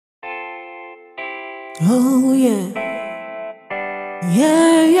Oh yeah,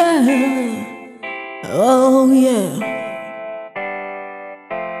 yeah, yeah, oh yeah.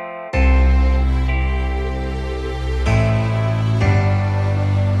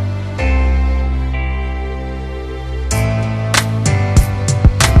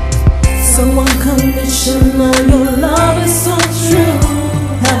 So unconditional, your love is so true.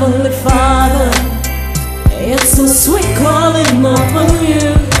 Heavenly Father, it's so sweet calling upon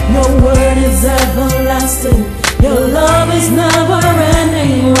you. Your word is everlasting. Your love is never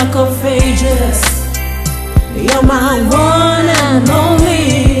ending, Rock of Ages. You're my one and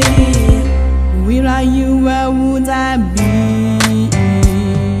only. Without you, where would I be?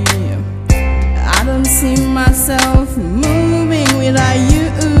 I don't see myself moving without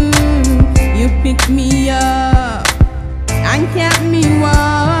you. You picked me up and kept me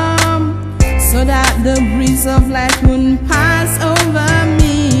warm, so that the breeze of life wouldn't pass over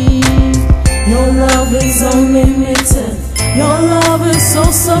me. Your love is unlimited. Your love is so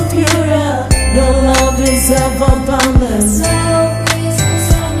superior. Your love is ever boundless.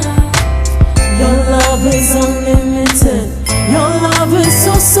 Your love is unlimited. Your love is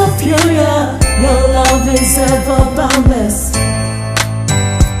so superior. Your love is ever boundless.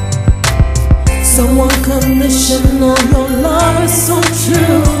 So unconditional, your love is so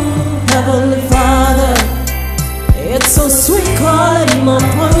true. Heavenly Father, it's so sweet calling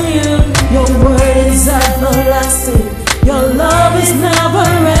upon you. Your word is everlasting. Your love is never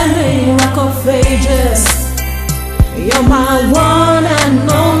ending, Rock of Ages. You're my one and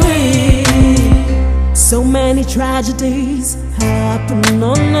only. So many tragedies happen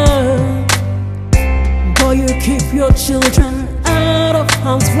on earth, but you keep your children out of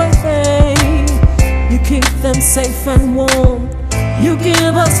harm's way. You keep them safe and warm. You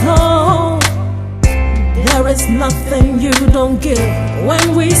give us hope. There is nothing you don't give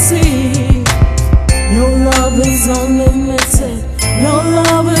when we see. Your love is unlimited. Your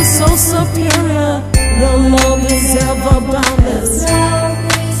love is so superior. Your love is ever boundless.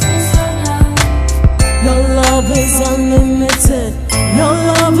 Your love is unlimited. Your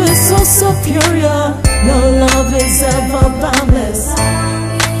love is so superior. Your love is ever boundless.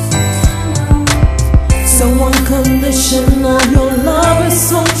 So unconditional, your love is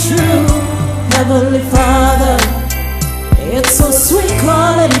so true. Heavenly Father, it's so sweet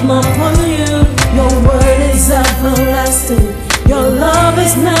calling upon you. Your word is everlasting. Your love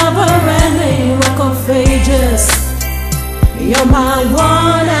is never ending, Rock of Ages. You're my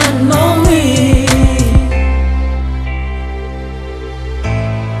one